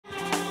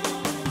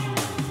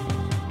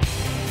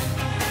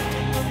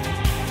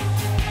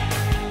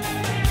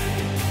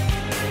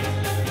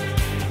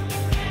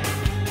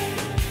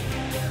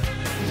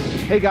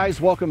Hey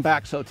guys, welcome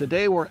back. So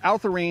today we're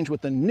out the range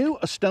with the new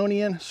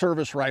Estonian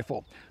service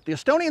rifle. The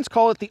Estonians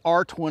call it the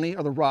R20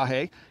 or the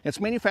Rahe. It's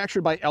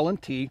manufactured by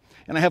LMT,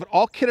 and I have it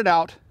all kitted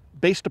out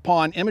based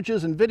upon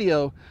images and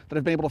video that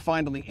I've been able to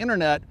find on the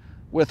internet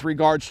with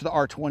regards to the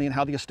R20 and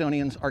how the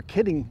Estonians are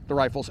kitting the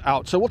rifles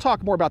out. So we'll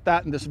talk more about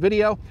that in this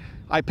video.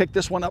 I picked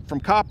this one up from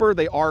Copper.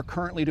 They are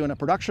currently doing a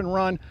production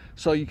run,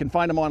 so you can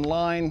find them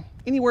online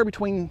anywhere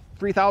between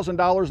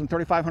 $3,000 and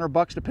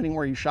 $3,500 depending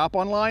where you shop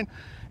online.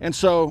 And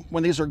so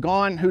when these are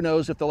gone, who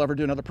knows if they'll ever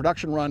do another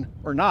production run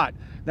or not.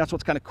 That's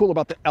what's kind of cool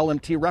about the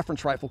LMT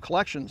reference rifle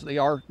collections. They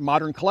are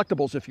modern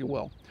collectibles, if you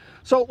will.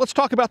 So let's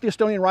talk about the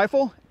Estonian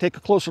rifle, take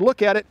a closer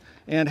look at it,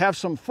 and have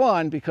some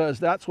fun, because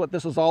that's what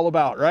this is all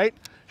about, right?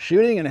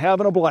 Shooting and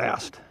having a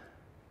blast.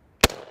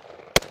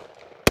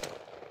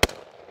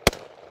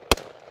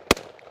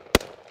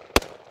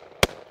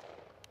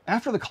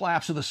 After the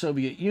collapse of the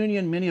Soviet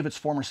Union, many of its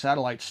former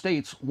satellite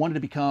states wanted to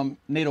become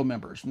NATO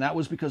members, and that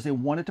was because they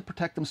wanted to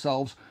protect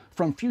themselves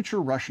from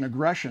future Russian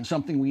aggression,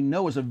 something we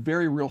know is a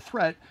very real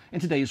threat in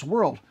today's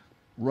world.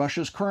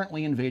 Russia's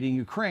currently invading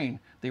Ukraine.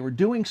 They were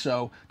doing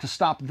so to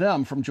stop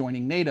them from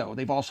joining NATO.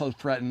 They've also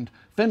threatened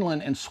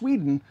Finland and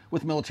Sweden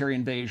with military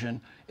invasion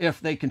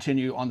if they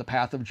continue on the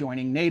path of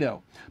joining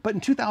NATO. But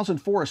in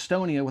 2004,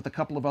 Estonia, with a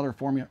couple of other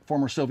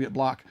former Soviet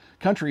bloc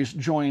countries,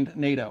 joined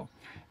NATO.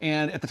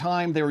 And at the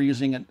time, they were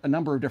using a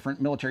number of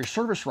different military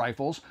service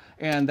rifles,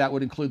 and that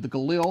would include the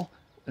Galil,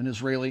 an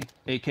Israeli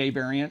AK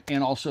variant,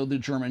 and also the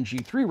German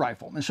G3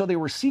 rifle. And so they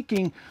were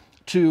seeking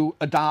to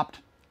adopt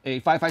a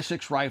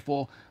 5.56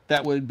 rifle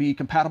that would be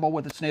compatible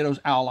with its NATO's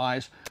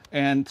allies,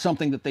 and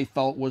something that they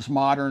felt was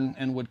modern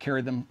and would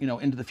carry them,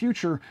 into the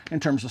future in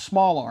terms of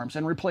small arms,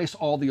 and replace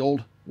all the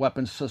old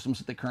weapons systems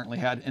that they currently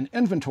had in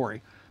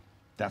inventory.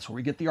 That's where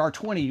we get the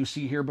R20 you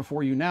see here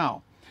before you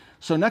now.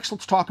 So next,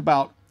 let's talk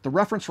about the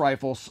reference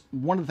rifles.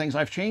 One of the things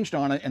I've changed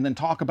on it, and then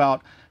talk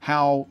about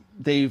how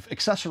they've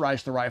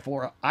accessorized the rifle,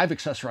 or I've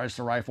accessorized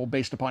the rifle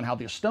based upon how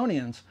the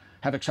Estonians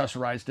have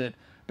accessorized it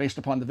based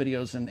upon the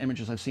videos and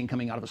images I've seen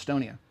coming out of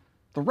Estonia.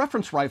 The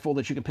reference rifle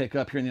that you can pick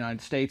up here in the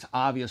United States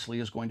obviously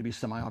is going to be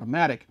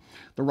semi-automatic.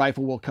 The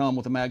rifle will come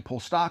with a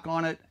Magpul stock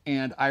on it,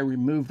 and I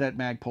removed that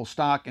Magpul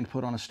stock and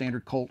put on a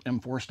standard Colt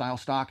M4 style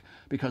stock,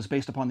 because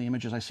based upon the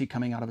images I see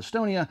coming out of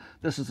Estonia,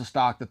 this is the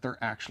stock that they're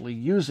actually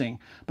using.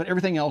 But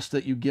everything else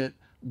that you get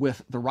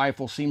with the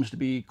rifle seems to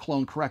be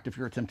clone correct if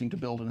you're attempting to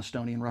build an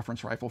Estonian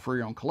reference rifle for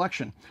your own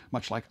collection,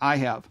 much like I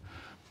have.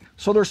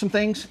 So there's some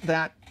things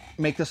that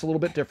make this a little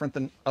bit different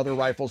than other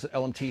rifles that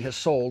LMT has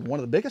sold. One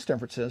of the biggest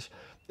differences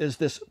is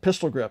this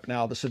pistol grip.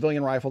 Now, the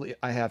civilian rifle that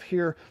I have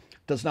here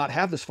does not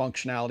have this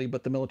functionality,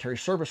 but the military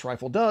service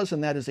rifle does,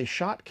 and that is a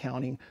shot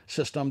counting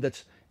system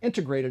that's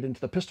integrated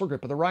into the pistol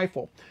grip of the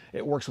rifle.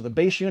 It works with a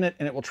base unit,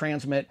 and it will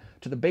transmit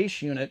to the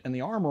base unit and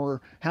the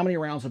armorer how many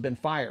rounds have been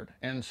fired.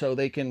 And so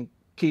they can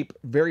keep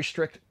very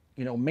strict,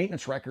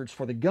 maintenance records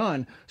for the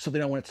gun, so they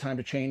know when it's time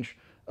to change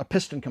a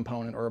piston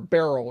component or a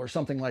barrel or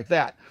something like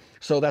that.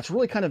 So that's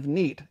really kind of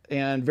neat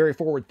and very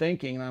forward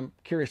thinking. And I'm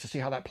curious to see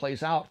how that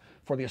plays out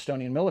for the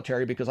Estonian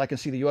military, because I can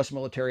see the US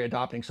military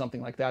adopting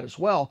something like that as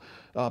well,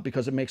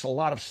 because it makes a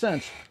lot of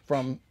sense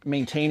from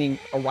maintaining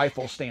a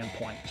rifle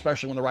standpoint,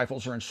 especially when the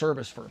rifles are in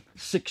service for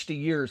 60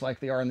 years like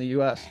they are in the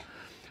US.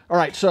 All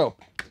right, so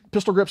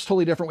pistol grip's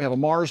totally different. We have a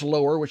Mars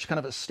lower, which is kind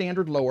of a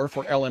standard lower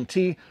for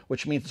LMT,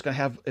 which means it's going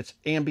to have its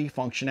ambi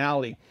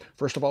functionality.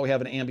 First of all, we have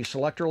an ambi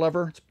selector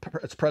lever.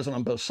 It's present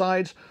on both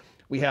sides.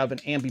 We have an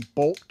ambi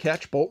bolt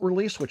catch, bolt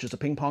release, which is a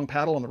ping pong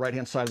paddle on the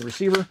right-hand side of the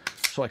receiver,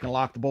 so I can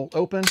lock the bolt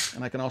open,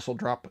 and I can also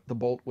drop the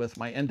bolt with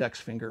my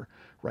index finger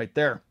right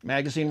there.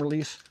 Magazine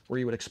release, where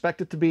you would expect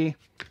it to be.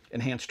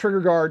 Enhanced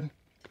trigger guard.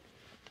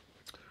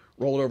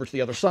 Roll it over to the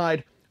other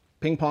side.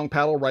 Ping pong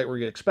paddle right where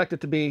you'd expect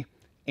it to be.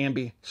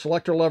 Ambi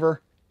selector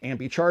lever,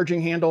 ambi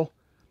charging handle,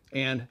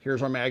 and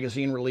here's our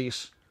magazine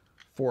release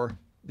for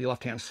the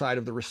left-hand side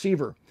of the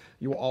receiver.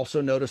 You will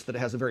also notice that it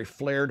has a very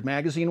flared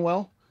magazine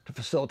well to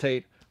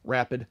facilitate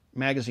rapid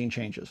magazine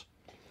changes.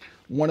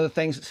 One of the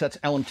things that sets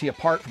LMT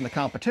apart from the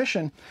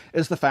competition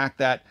is the fact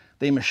that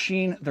they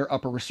machine their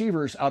upper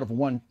receivers out of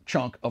one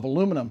chunk of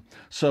aluminum.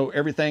 So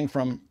everything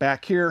from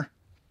back here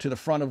to the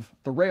front of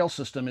the rail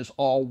system is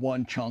all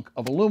one chunk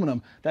of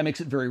aluminum. That makes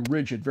it very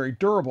rigid, very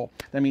durable.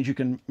 That means you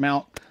can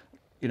mount,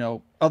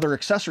 other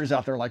accessories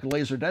out there like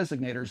laser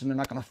designators, and they're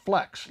not going to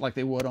flex like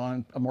they would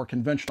on a more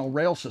conventional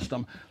rail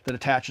system that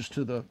attaches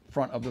to the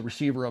front of the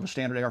receiver of a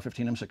standard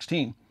AR-15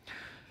 M16.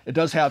 It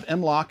does have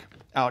M-LOK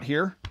out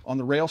here on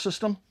the rail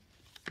system,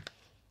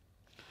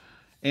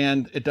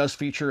 and it does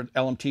feature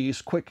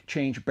LMT's quick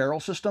change barrel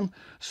system.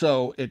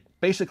 So it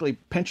basically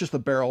pinches the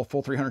barrel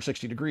full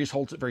 360 degrees,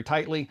 holds it very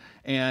tightly,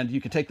 and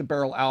you can take the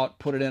barrel out,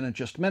 put it in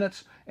just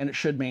minutes, and it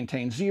should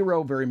maintain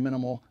very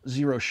minimal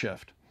zero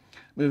shift.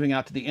 Moving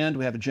out to the end,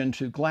 we have a Gen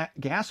 2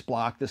 gas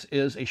block. This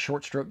is a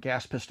short stroke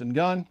gas piston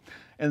gun.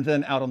 And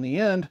then out on the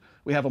end,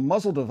 we have a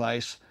muzzle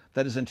device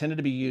that is intended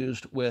to be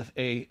used with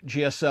a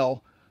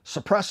GSL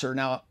suppressor.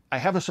 Now, I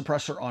have a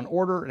suppressor on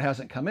order. It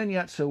hasn't come in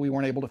yet, so we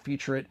weren't able to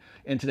feature it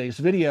in today's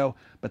video,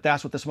 but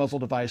that's what this muzzle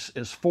device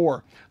is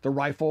for. The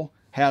rifle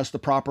has the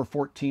proper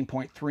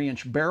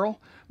 14.3-inch barrel,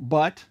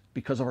 but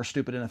because of our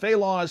stupid NFA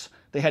laws,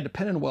 they had to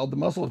pin and weld the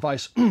muzzle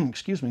device,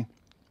 excuse me,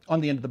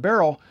 on the end of the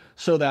barrel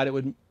so that it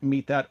would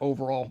meet that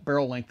overall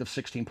barrel length of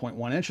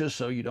 16.1 inches,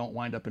 so you don't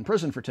wind up in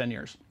prison for 10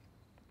 years.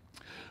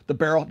 The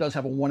barrel does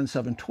have a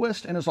 1-in-7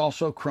 twist and is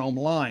also chrome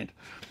lined.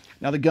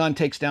 Now, the gun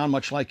takes down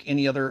much like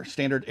any other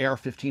standard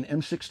AR-15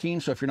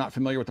 M16, so if you're not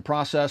familiar with the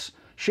process,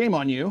 shame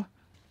on you,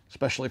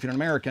 especially if you're an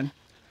American.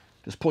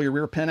 Just pull your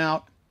rear pin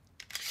out,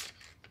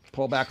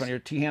 pull back on your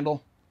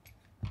T-handle,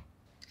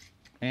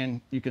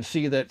 and you can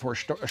see that for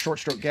a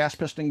short-stroke gas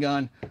piston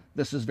gun,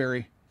 this is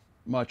very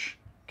much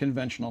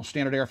conventional.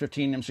 Standard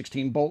AR-15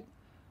 M16 bolt.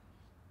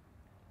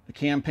 The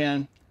cam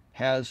pin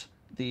has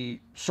the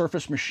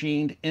surface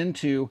machined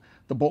into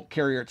the bolt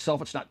carrier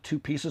itself. It's not two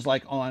pieces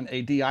like on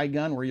a DI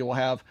gun where you will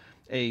have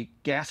a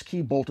gas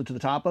key bolted to the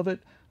top of it.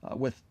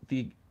 With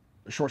the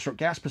short-stroke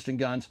gas piston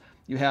guns,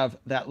 you have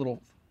that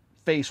little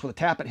face where the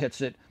tappet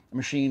hits it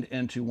machined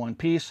into one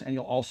piece, and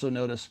you'll also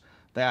notice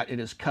that it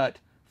is cut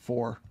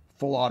for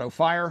full auto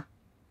fire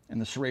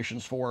and the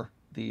serrations for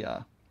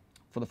the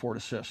forward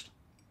assist.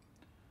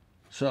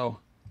 So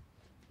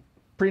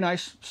pretty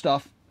nice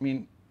stuff. I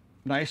mean,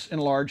 nice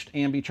enlarged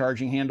ambi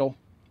charging handle.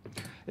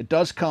 It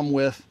does come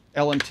with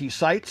LMT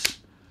sights.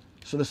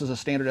 So this is a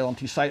standard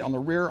LMT sight on the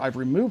rear. I've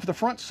removed the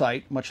front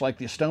sight, much like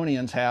the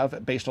Estonians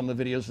have, based on the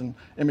videos and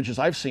images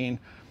I've seen,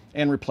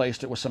 and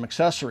replaced it with some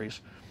accessories.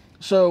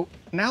 So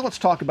now let's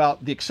talk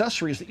about the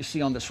accessories that you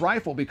see on this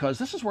rifle, because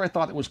this is where I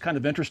thought it was kind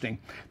of interesting.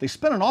 They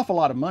spent an awful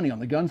lot of money on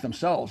the guns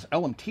themselves.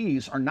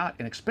 LMTs are not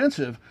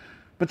inexpensive,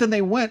 but then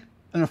they went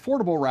an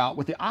affordable route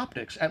with the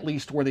optics, at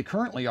least where they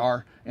currently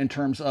are in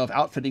terms of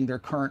outfitting their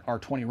current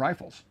R20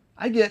 rifles.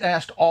 I get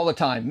asked all the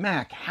time,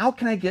 Mac, how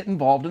can I get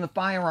involved in the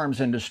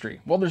firearms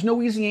industry? Well, there's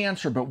no easy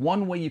answer, but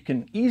one way you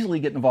can easily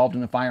get involved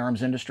in the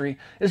firearms industry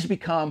is to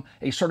become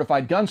a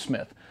certified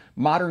gunsmith.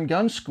 Modern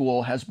Gun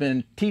School has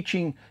been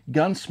teaching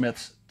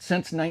gunsmiths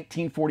since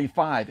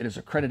 1945. It is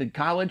an accredited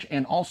college,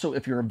 and also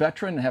if you're a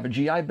veteran and have a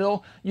GI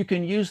Bill, you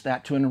can use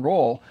that to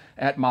enroll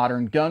at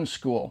Modern Gun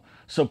School.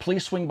 So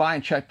please swing by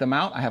and check them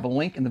out. I have a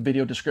link in the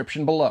video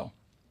description below.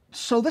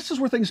 So this is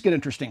where things get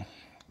interesting.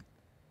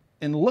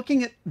 In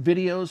looking at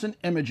videos and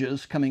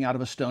images coming out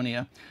of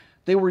Estonia,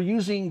 they were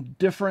using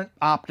different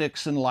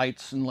optics and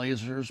lights and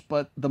lasers,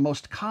 but the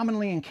most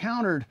commonly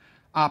encountered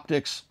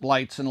optics,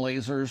 lights, and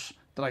lasers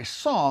that I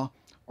saw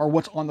are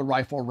what's on the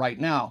rifle right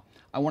now.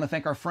 I want to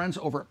thank our friends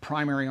over at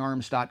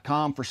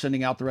primaryarms.com for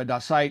sending out the red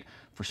dot sight,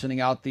 for sending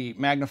out the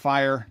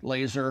magnifier,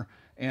 laser,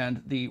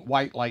 and the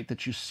white light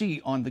that you see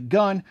on the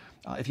gun.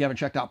 If you haven't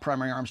checked out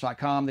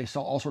primaryarms.com, they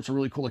sell all sorts of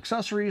really cool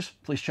accessories.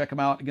 Please check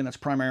them out. Again, that's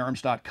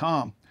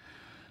primaryarms.com.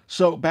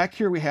 So back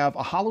here we have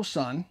a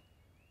Holosun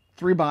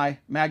 3x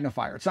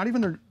magnifier. It's not even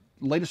their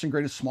latest and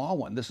greatest small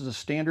one. This is a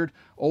standard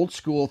old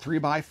school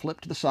 3x flip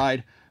to the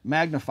side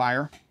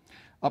magnifier.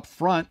 Up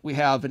front we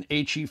have an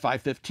HE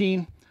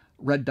 515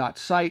 red dot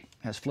sight.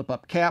 It has flip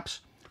up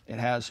caps. It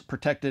has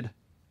protected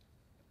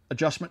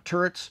adjustment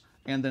turrets,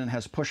 and then it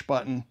has push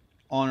button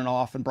on and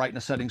off and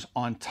brightness settings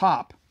on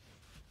top.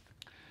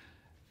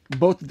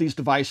 Both of these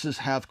devices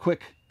have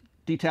quick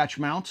detach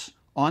mounts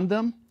on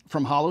them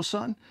from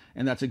Holosun,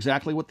 and that's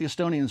exactly what the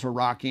Estonians were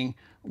rocking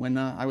when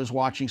I was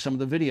watching some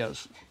of the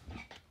videos.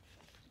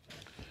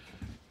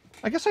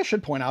 I guess I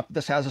should point out that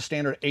this has a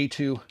standard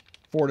A2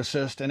 forward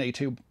assist and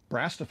A2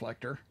 brass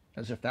deflector,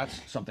 as if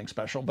that's something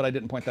special, but I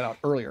didn't point that out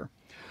earlier.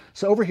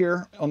 So over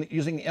here,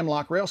 using the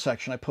M-LOK rail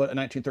section, I put a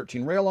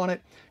 1913 rail on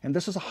it, and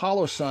this is a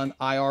Holosun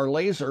IR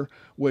laser,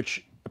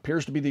 which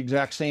appears to be the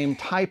exact same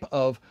type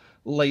of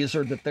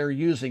laser that they're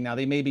using. Now,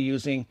 they may be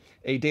using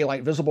a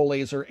daylight visible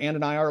laser and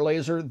an IR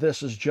laser.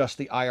 This is just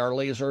the IR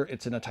laser.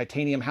 It's in a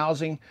titanium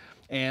housing,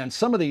 and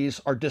some of these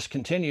are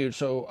discontinued,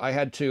 so I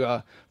had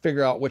to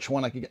figure out which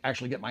one I could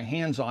actually get my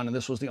hands on, and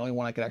this was the only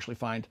one I could actually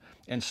find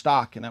in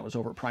stock, and that was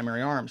over at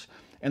Primary Arms.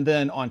 And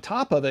then on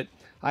top of it,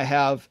 I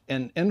have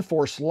an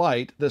Enforce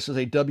light. This is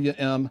a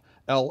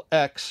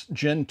WMLX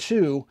Gen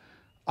 2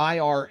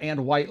 IR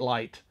and white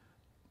light.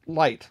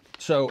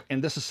 So,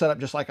 and this is set up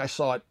just like I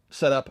saw it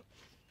set up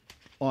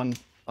on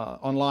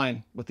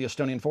online with the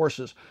Estonian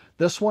forces.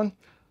 This one,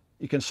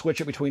 you can switch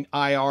it between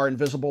IR and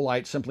visible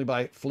light simply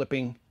by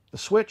flipping the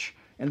switch,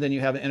 and then you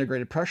have an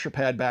integrated pressure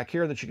pad back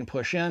here that you can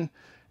push in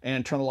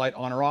and turn the light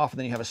on or off, and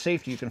then you have a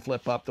safety you can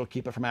flip up. They'll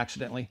keep it from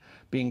accidentally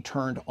being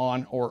turned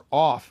on or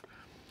off.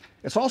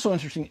 It's also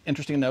interesting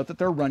to note that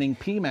they're running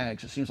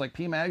PMags. It seems like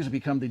PMags have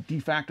become the de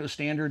facto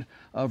standard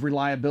of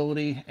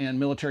reliability and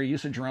military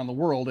usage around the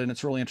world, and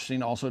it's really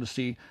interesting also to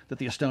see that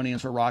the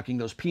Estonians are rocking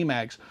those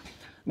PMags.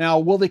 Now,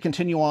 will they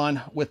continue on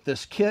with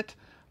this kit?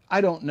 I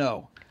don't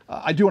know.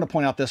 I do want to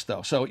point out this,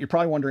 though. So you're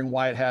probably wondering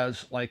why it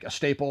has like a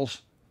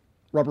Staples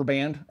rubber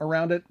band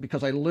around it,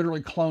 because I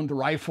literally cloned the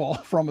rifle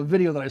from a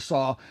video that I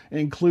saw,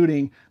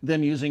 including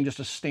them using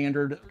just a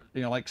standard,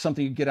 like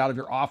something you get out of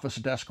your office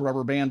desk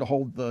rubber band to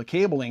hold the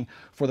cabling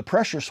for the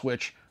pressure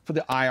switch for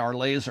the IR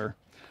laser.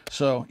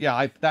 So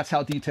yeah, that's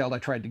how detailed I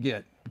tried to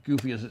get.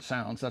 Goofy as it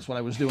sounds, that's what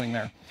I was doing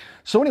there.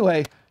 So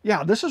anyway,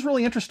 yeah, this is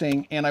really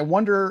interesting, and I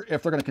wonder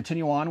if they're going to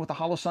continue on with the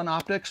hollow sun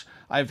optics.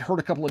 I've heard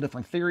a couple of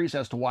different theories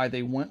as to why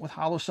they went with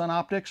hollow sun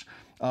optics,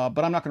 but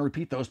I'm not going to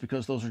repeat those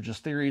because those are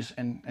just theories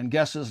and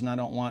guesses, and I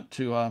don't want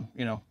to,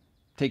 you know,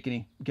 take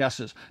any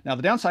guesses. Now,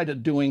 the downside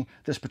of doing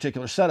this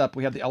particular setup,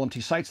 we have the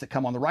LMT sights that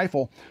come on the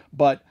rifle,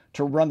 but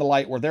to run the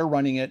light where they're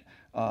running it,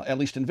 at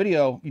least in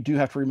video, you do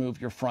have to remove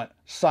your front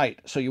sight,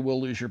 so you will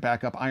lose your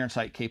backup iron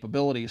sight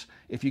capabilities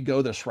if you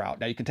go this route.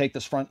 Now, you can take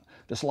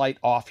this light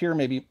off here,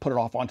 maybe put it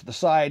off onto the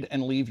side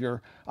and leave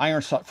your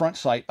front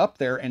sight up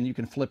there, and you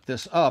can flip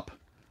this up,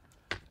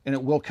 and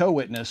it will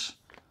co-witness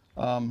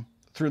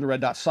through the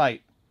red dot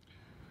sight.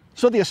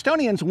 So the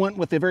Estonians went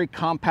with a very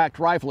compact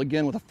rifle,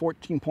 again with a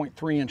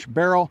 14.3-inch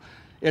barrel.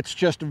 It's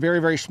just a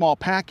very, very small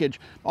package.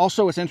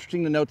 Also, it's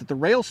interesting to note that the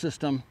rail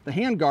system, the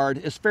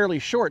handguard, is fairly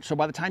short. So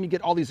by the time you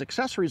get all these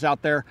accessories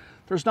out there,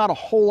 there's not a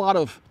whole lot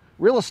of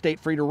real estate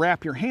for you to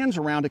wrap your hands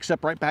around,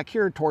 except right back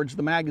here towards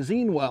the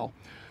magazine well.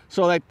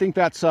 So I think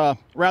that's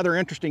rather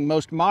interesting.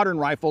 Most modern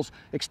rifles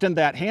extend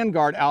that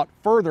handguard out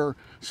further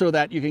so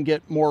that you can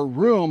get more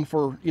room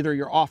for either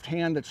your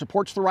offhand that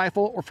supports the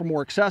rifle or for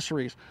more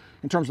accessories.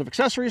 In terms of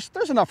accessories,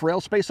 there's enough rail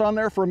space on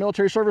there for a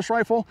military service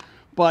rifle,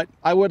 but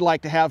I would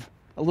like to have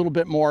a little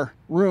bit more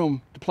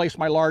room to place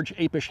my large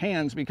apish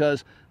hands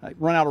because I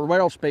run out of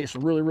rail space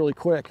really, really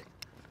quick.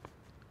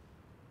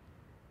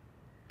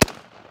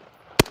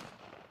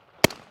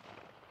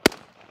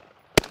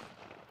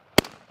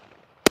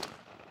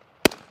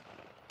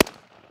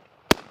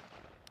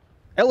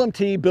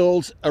 LMT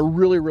builds a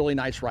really, really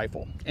nice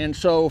rifle. And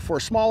so for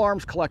a small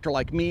arms collector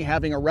like me,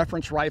 having a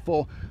reference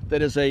rifle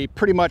that is a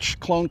pretty much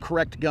clone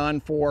correct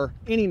gun for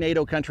any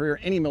NATO country or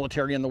any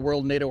military in the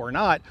world, NATO or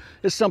not,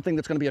 is something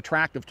that's going to be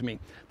attractive to me.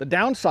 The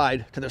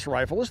downside to this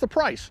rifle is the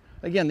price.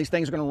 Again, these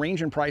things are going to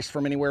range in price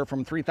from anywhere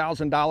from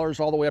 $3,000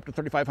 all the way up to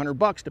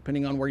 $3,500,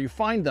 depending on where you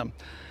find them.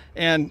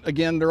 And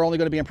again, they're only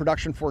going to be in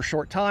production for a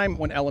short time.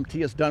 When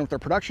LMT is done with their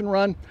production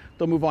run,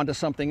 they'll move on to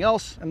something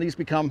else, and these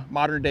become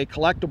modern day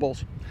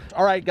collectibles.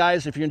 All right,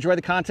 guys, if you enjoy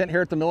the content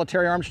here at the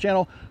Military Arms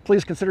Channel,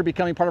 please consider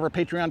becoming part of our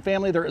Patreon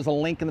family. There is a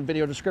link in the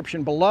video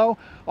description below.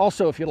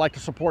 Also, if you'd like to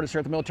support us here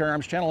at the Military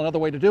Arms Channel, another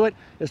way to do it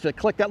is to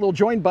click that little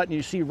join button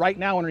you see right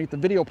now underneath the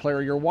video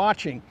player you're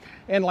watching.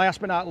 And last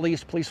but not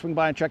least, please swing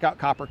by and check out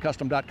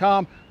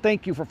coppercustom.com.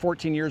 Thank you for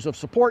 14 years of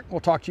support. We'll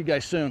talk to you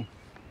guys soon.